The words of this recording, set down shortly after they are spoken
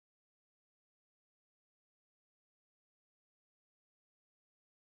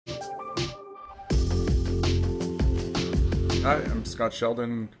Hi, I'm Scott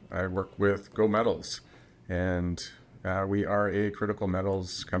Sheldon. I work with Go Metals, and we are a critical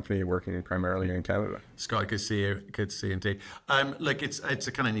metals company working primarily in Canada. Scott, good to see you. Good to see you indeed. Look, it's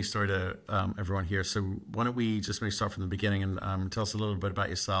a kind of new story to everyone here. So why don't we just maybe start from the beginning and tell us a little bit about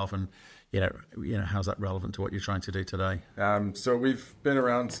yourself and how's that relevant to what you're trying to do today? So we've been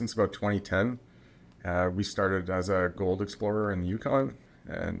around since about 2010. We started as a gold explorer in the Yukon,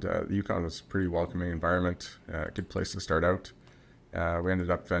 and the Yukon was a pretty welcoming environment, a good place to start out. We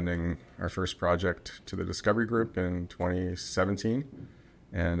ended up vending our first project to the Discovery Group in 2017.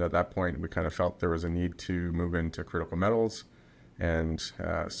 And at that point, we kind of felt there was a need to move into critical metals. And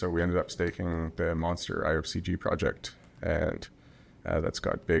so we ended up staking the Monster IOCG project. And that's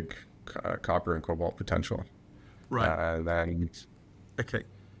got big copper and cobalt potential. Right. And then Okay.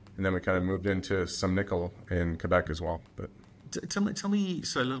 and then we kind of moved into some nickel in Quebec as well. But Tell me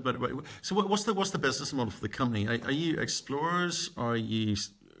so a little bit about. So what's the business model for the company? Are you explorers? Are you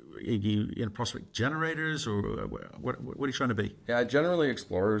prospect generators, or what are you trying to be? yeah, generally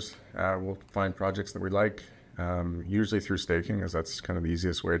explorers will find projects that we like, usually through staking, as that's kind of the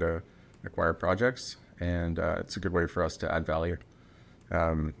easiest way to acquire projects. And it's a good way for us to add value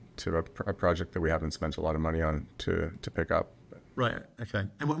to a project that we haven't spent a lot of money on to pick up. Right. Okay.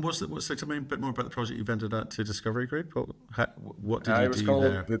 And tell me a bit more about the project you ventured out to Discovery Group. What did It you was do called,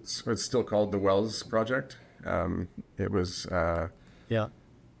 there? it's still called the Wells Project. It was Yeah.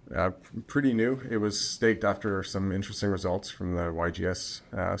 pretty new. It was staked after some interesting results from the YGS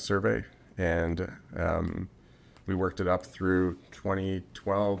survey. And we worked it up through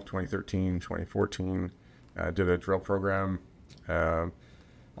 2012, 2013, 2014, did a drill program,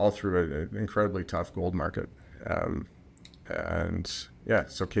 all through an incredibly tough gold market. And yeah,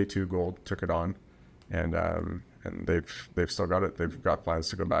 so K2 Gold took it on, and they've still got it. They've got plans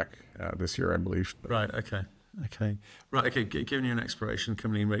to go back this year, I believe. Right. Okay. Okay. Right. Okay. Given you're an exploration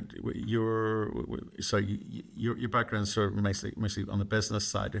company, right? Your background's sort of mostly on the business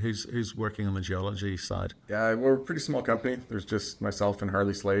side. Who's working on the geology side? Yeah, we're a pretty small company. There's just myself and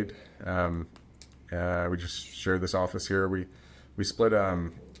Harley Slade. We just share this office here. We split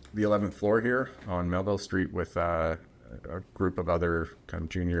the 11th floor here on Melville Street with a group of other kind of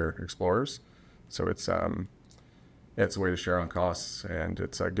junior explorers. So it's a way to share on costs, and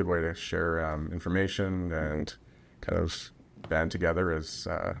it's a good way to share information and kind of band together as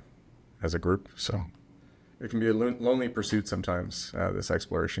a group. So it can be a lonely pursuit sometimes, this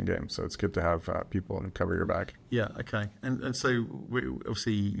exploration game. So it's good to have people to cover your back. Yeah. Okay. And so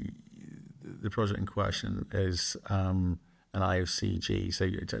obviously the project in question is an IOCG. So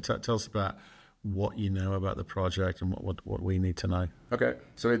tell us about what you know about the project and what we need to know. Okay,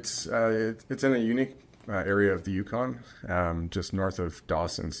 so it's in a unique area of the Yukon, just north of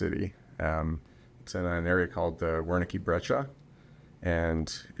Dawson City. It's in an area called the Wernicke Breccia,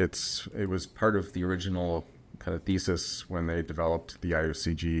 and it was part of the original kind of thesis when they developed the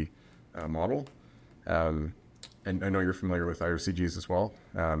IOCG model. And I know you're familiar with IOCGs as well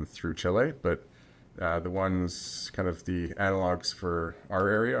through Chile, but the ones kind of the analogs for our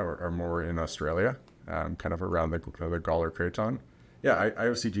area are more in Australia, kind of around the Gawler Craton. Yeah,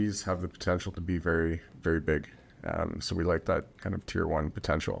 IOCGs have the potential to be very, very big. So we like that kind of tier one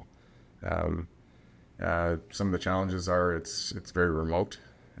potential. Some of the challenges are it's very remote,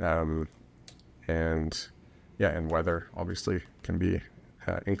 and weather obviously can be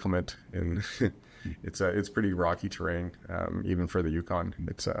inclement. In it's pretty rocky terrain, even for the Yukon.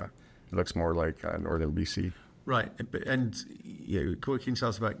 It looks more like northern BC. Right. And can you tell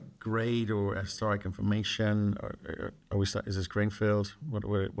us about grade or historic information? Is this greenfield? What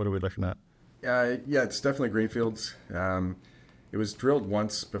are we looking at? Yeah, it's definitely greenfields. It was drilled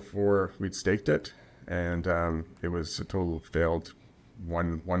once before we'd staked it, and it was a total failed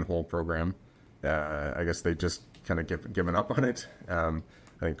one hole program. I guess they just kind of given up on it. I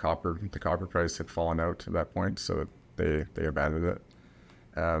think the copper price had fallen out at that point, so they abandoned it.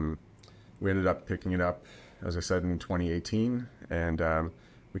 We ended up picking it up, as I said, in 2018, and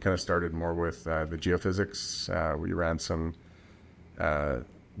we kind of started more with the geophysics. We ran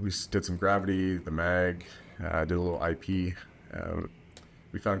we did some gravity, the mag, did a little IP.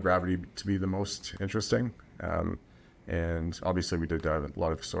 We found gravity to be the most interesting, and obviously we did a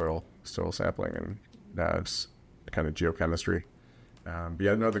lot of soil sampling and kind of geochemistry. But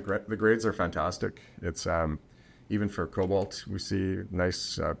yeah, no, the grades are fantastic. It's even for cobalt, we see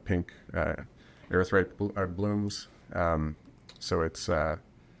nice pink erythrite blooms. So it's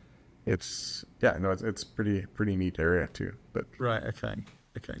pretty neat area too. But right, okay.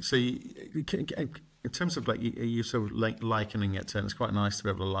 So in terms of you sort of likening it to, and it's quite nice to be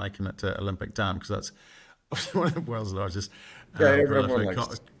able to liken it to Olympic Dam, because that's one of the world's largest Yeah, everyone prolific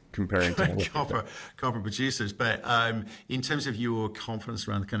likes comparing to copper producers. But in terms of your confidence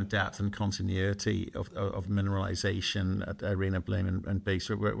around the kind of depth and continuity of mineralization at Arena, Blaine, and Base,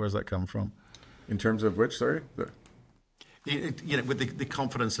 where's that come from? In terms of which, sorry? With the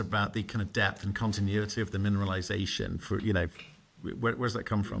confidence about the kind of depth and continuity of the mineralization, for where's that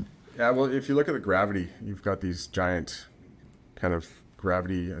come from? Yeah, well, if you look at the gravity, you've got these giant kind of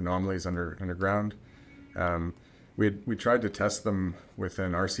gravity anomalies underground. We tried to test them with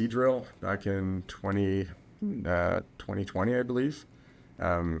an RC drill back in 2020, I believe.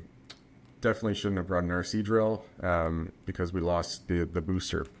 Definitely shouldn't have brought an RC drill because we lost the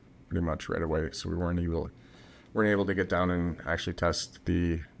booster pretty much right away. So we weren't able to get down and actually test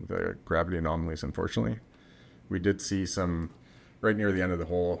the gravity anomalies, unfortunately. We did see some right near the end of the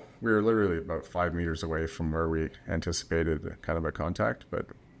hole. We were literally about 5 meters away from where we anticipated kind of a contact, but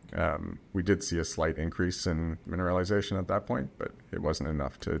we did see a slight increase in mineralization at that point, but it wasn't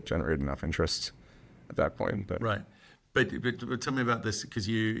enough to generate enough interest at that point. Right. But tell me about this, because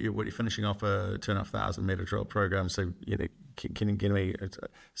you're finishing off a 2,500 meter drill program. So can you give me a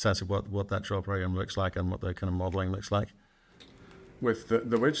sense of what that drill program looks like and what the kind of modeling looks like? With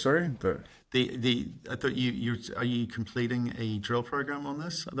the which, sorry? I thought are you completing a drill program on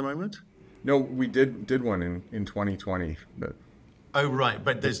this at the moment? No, we did one in 2020, but. Oh right,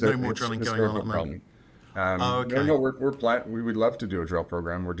 but there's no more drilling going on at the moment. Okay. No, we would love to do a drill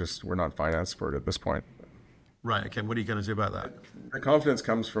program. We're not financed for it at this point. Right. Okay. What are you going to do about that? The confidence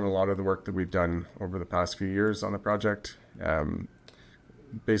comes from a lot of the work that we've done over the past few years on the project.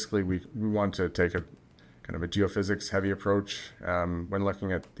 Basically, we want to take a kind of a geophysics heavy approach when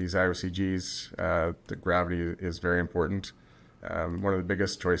looking at these IOCGs. The gravity is very important. One of the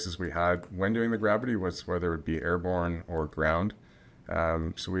biggest choices we had when doing the gravity was whether it would be airborne or ground.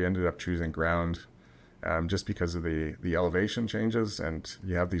 So we ended up choosing ground just because of the elevation changes, and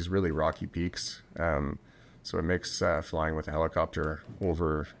you have these really rocky peaks. So it makes flying with a helicopter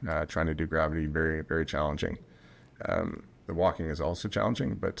over trying to do gravity very, very challenging. The walking is also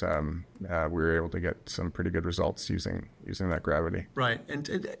challenging, but we were able to get some pretty good results using that gravity. Right, and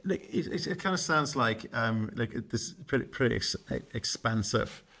it kind of sounds like this pretty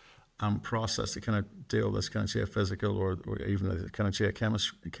expensive process to kind of deal this kind of geophysical or even the kind of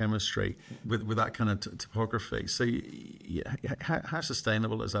geochemistry with that kind of topography. So how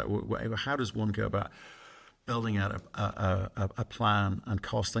sustainable is that? How does one go about building out a plan and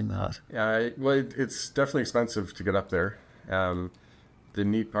costing that? Yeah, well, it's definitely expensive to get up there. The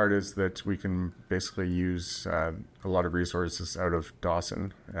neat part is that we can basically use a lot of resources out of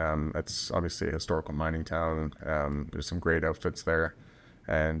Dawson. It's obviously a historical mining town. There's some great outfits there,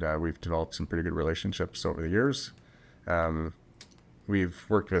 and we've developed some pretty good relationships over the years. We've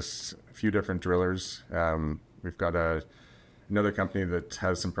worked with a few different drillers. We've got another company that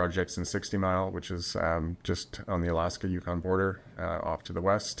has some projects in 60 Mile, which is just on the Alaska Yukon border, off to the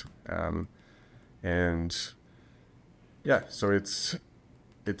west. And yeah, so it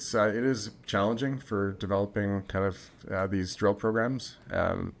is challenging for developing kind of these drill programs,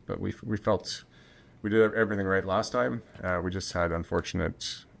 but we felt we did everything right last time. We just had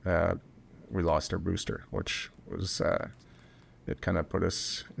unfortunate, we lost our booster, which was it kind of put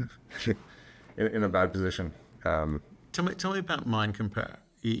us in a bad position. Tell me about Mind Compare.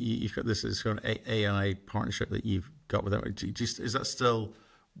 You've got this sort of AI partnership that you've got with them. Is that still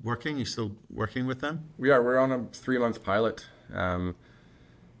working? You're still working with them? We are. We're on a 3-month pilot.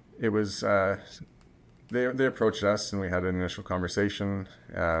 It was they approached us and we had an initial conversation.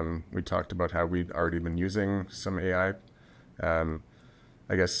 We talked about how we'd already been using some AI.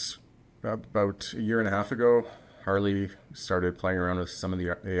 I guess about a year and a half ago, Harley started playing around with some of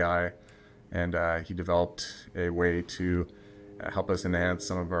the AI, and he developed a way to help us enhance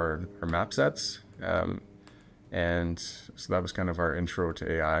some of our map sets. And so that was kind of our intro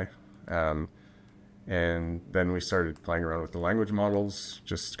to AI. And then we started playing around with the language models,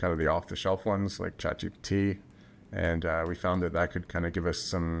 just kind of the off-the-shelf ones like ChatGPT. And we found that could kind of give us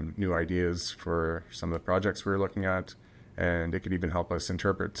some new ideas for some of the projects we were looking at. And it could even help us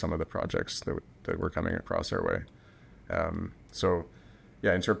interpret some of the projects that were coming across our way. So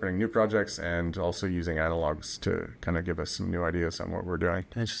yeah, interpreting new projects and also using analogs to kind of give us some new ideas on what we're doing.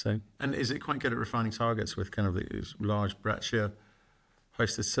 Interesting. And is it quite good at refining targets with kind of these large breccia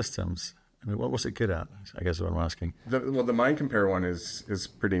hosted systems? I mean, what's it good at? I guess is what I'm asking. The Mind Compare one is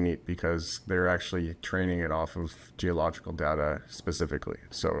pretty neat because they're actually training it off of geological data specifically.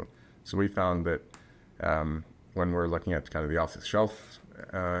 So we found that when we're looking at kind of the off-the-shelf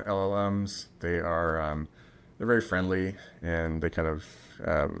LLMs, they're very friendly and they kind of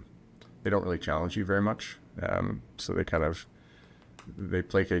they don't really challenge you very much. So they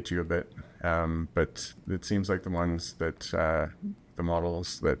placate you a bit. But it seems like the models that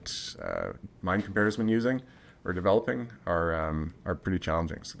Mine Compare's been using or developing are pretty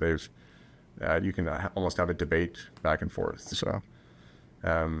challenging. So you can almost have a debate back and forth. So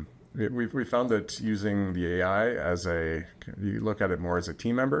we found that using the AI you look at it more as a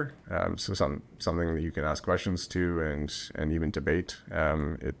team member. So something that you can ask questions to and even debate.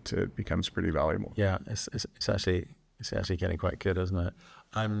 It becomes pretty valuable. Yeah, it's actually getting quite good, isn't it?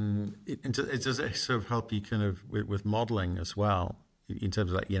 Does it sort of help you kind of with modeling as well? In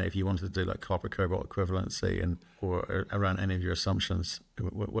terms of like, if you wanted to do like copper cobalt equivalency or around any of your assumptions,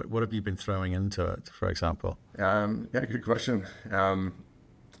 what have you been throwing into it, for example? Yeah, good question.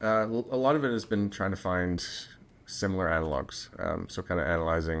 A lot of it has been trying to find similar analogs. So kind of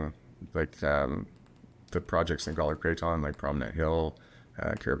analyzing like the projects in Gawler Craton, like Promenade Hill,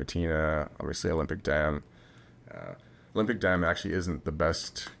 Caravatina, obviously Olympic Dam. Olympic Dam actually isn't the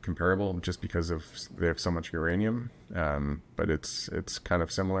best comparable just because they have so much uranium, but it's kind of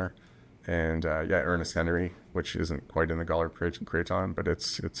similar. And Ernest Henry, which isn't quite in the Gawler Craton, but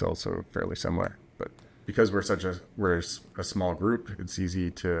it's also fairly similar. But because we're a small group, it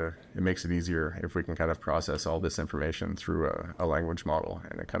makes it easier if we can kind of process all this information through a language model,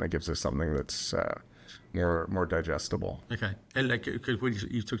 and it kind of gives us something that's more digestible. Okay, and like did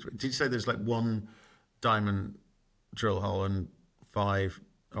you say there's like one diamond drill hole and 5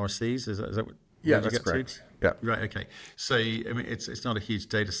 RCs? Is that what? Yeah, that's correct. Yeah. Right. Okay. So I mean, it's not a huge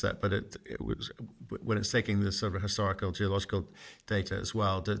data set, but it was when it's taking this sort of historical geological data as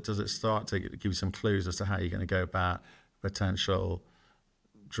well. Does it start to give you some clues as to how you're going to go about potential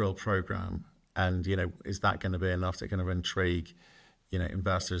drill program? And is that going to be enough to kind of intrigue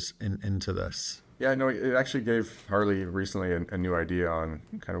investors into this? Yeah, no, it actually gave Harley recently a new idea on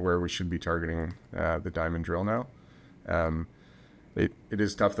kind of where we should be targeting the diamond drill now. It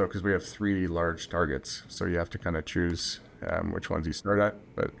is tough though because we have 3 large targets, so you have to kind of choose which ones you start at.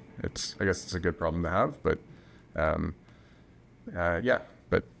 But I guess it's a good problem to have. But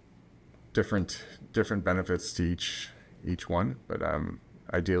but different benefits to each one. But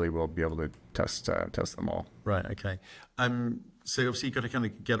ideally, we'll be able to test them all. Right. Okay. So obviously you've got to kind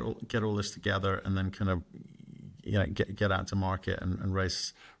of get all this together and then kind of get out to market and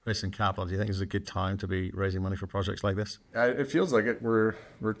raise some capital. Do you think it's a good time to be raising money for projects like this? It feels like it. We're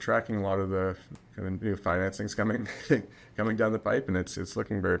tracking a lot of the kind of new financings coming down the pipe, and it's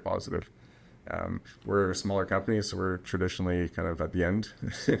looking very positive. We're a smaller company, so we're traditionally kind of at the end,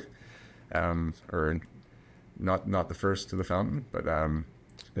 or not the first to the fountain, but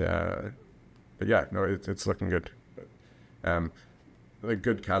yeah, no, it's looking good. The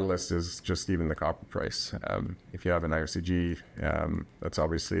good catalyst is just even the copper price. If you have an IOCG, that's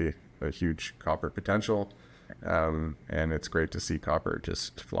obviously a huge copper potential, and it's great to see copper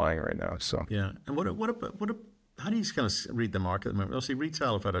just flying right now. So yeah, and how do you kind of read the market at the moment? Obviously,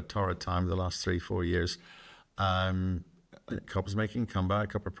 retail have had a torrid time the last 3-4 years. Copper's making a comeback.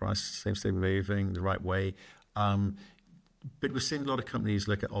 Copper price seems to be moving the right way. But we're seeing a lot of companies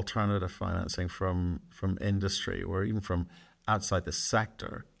look at alternative financing from industry or even from outside the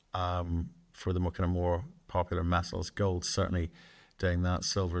sector for the more popular metals. Gold's certainly doing that,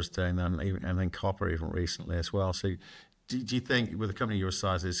 silver's doing that, and then copper even recently as well. So do you think with a company your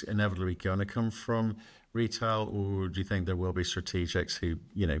size is inevitably going to come from retail, or do you think there will be strategics who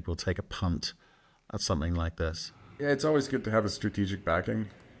will take a punt at something like this? Yeah, it's always good to have a strategic backing.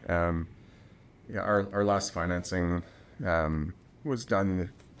 Our last financing was done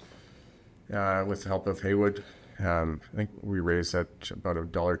with the help of Haywood. I think we raised at about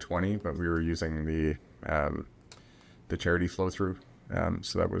 $1.20, but we were using the charity flow through,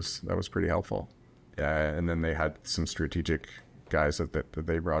 so that was pretty helpful. And then they had some strategic guys that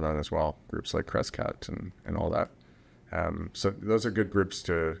they brought on as well, groups like Crescat and all that. So those are good groups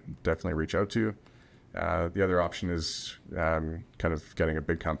to definitely reach out to. The other option is kind of getting a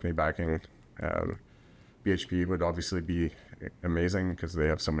big company backing. BHP would obviously be amazing because they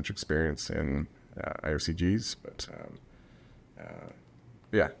have so much experience in IOCGs, but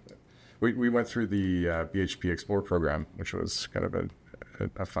we went through the BHP Explore program, which was kind of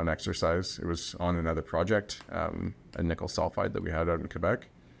a fun exercise. It was on another project, a nickel sulfide that we had out in Quebec,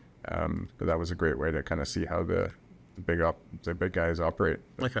 but that was a great way to kind of see how the big guys operate.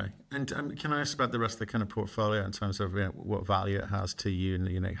 Okay, and can I ask about the rest of the kind of portfolio in terms of what value it has to you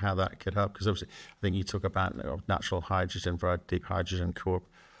and how that could help? Because obviously, I think you talk about natural hydrogen for Deep Hydrogen Corp.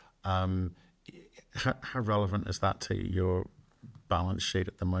 How relevant is that to your balance sheet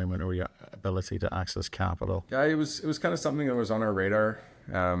at the moment, or your ability to access capital? Yeah, it was kind of something that was on our radar,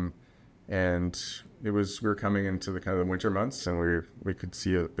 and we were coming into the kind of the winter months, and we could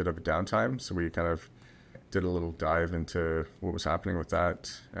see a bit of a downtime, so we kind of did a little dive into what was happening with that.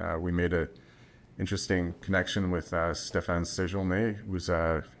 We made a interesting connection with Stéphane Séjourné, who's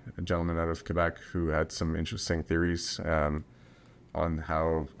a gentleman out of Quebec who had some interesting theories on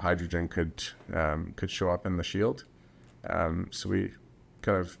how hydrogen could show up in the shield. So we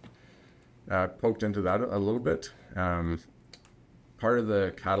kind of poked into that a little bit. Part of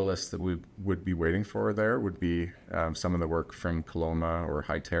the catalyst that we would be waiting for there would be some of the work from Coloma or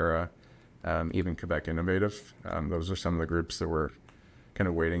Hytera, even Quebec Innovative. Those are some of the groups that we're kind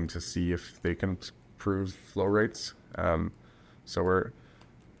of waiting to see if they can improve flow rates. So we're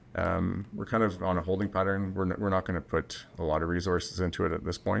kind of on a holding pattern. We're not going to put a lot of resources into it at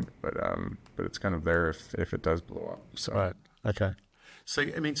this point, but it's kind of there if it does blow up. So. Right. Okay. So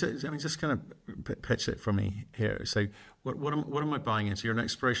I mean, just kind of pitch it for me here. So what am I buying into? You're an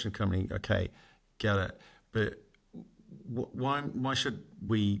exploration company. Okay, get it. But why should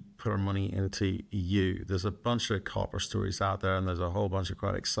we put our money into you? There's a bunch of copper stories out there, and there's a whole bunch of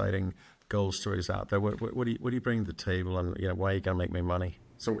quite exciting gold stories out there. What do you bring to the table, and why are you going to make me money?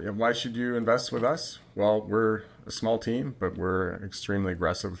 So why should you invest with us? Well, we're a small team, but we're extremely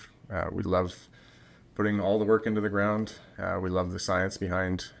aggressive. We love putting all the work into the ground. We love the science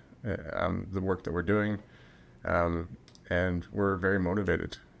behind the work that we're doing, and we're very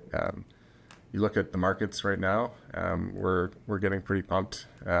motivated. You look at the markets right now, we're getting pretty pumped.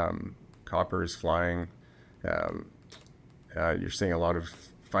 Copper is flying. You're seeing a lot of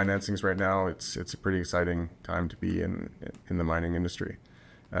financings right now. It's a pretty exciting time to be in the mining industry.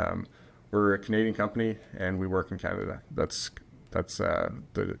 We're a Canadian company, and we work in Canada.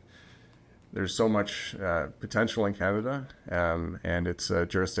 There's so much potential in Canada, and it's a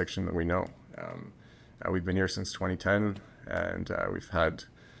jurisdiction that we know. We've been here since 2010, and we've had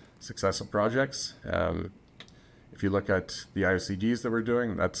successful projects. If you look at the IOCGs that we're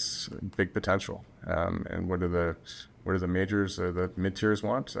doing, that's big potential. And what do the majors or the mid-tiers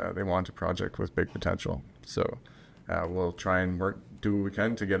want? They want a project with big potential. So we'll try and do what we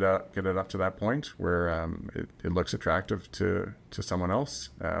can to get it up to that point where it looks attractive to someone else,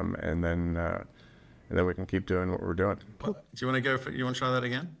 and then we can keep doing what we're doing. Do you want to go for? You want to try that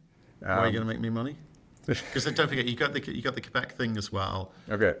again? Why are you going to make me money? Because don't forget, you got the Quebec thing as well.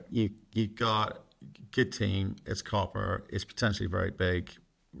 Okay. You got good team. It's copper. It's potentially very big.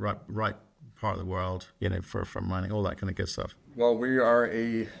 Right part of the world. For mining, all that kind of good stuff. Well, we are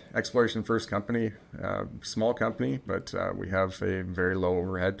a exploration first company, small company, but we have a very low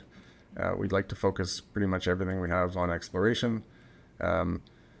overhead. We'd like to focus pretty much everything we have on exploration. We're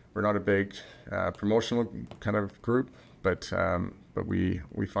not a big promotional kind of group, but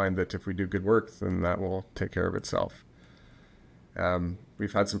we find that if we do good work, then that will take care of itself.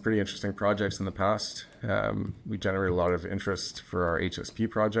 We've had some pretty interesting projects in the past. We generated a lot of interest for our HSP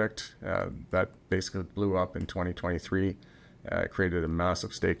project. That basically blew up in 2023. Created a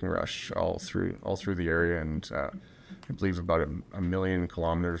massive staking rush all through the area, and I believe about a million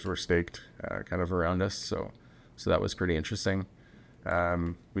kilometers were staked kind of around us. So that was pretty interesting.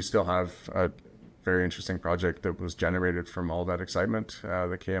 We still have a very interesting project that was generated from all that excitement,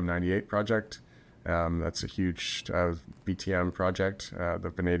 the KM98 project. That's a huge VTM project,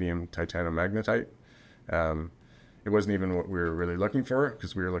 the vanadium titanium magnetite. It wasn't even what we were really looking for,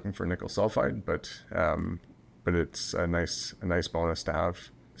 because we were looking for nickel sulfide, but it's a nice bonus to have.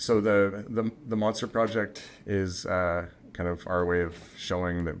 So the Monster project is kind of our way of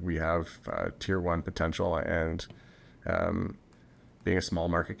showing that we have tier 1 potential, and being a small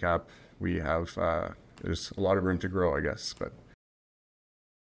market cap, we have there's a lot of room to grow, I guess, but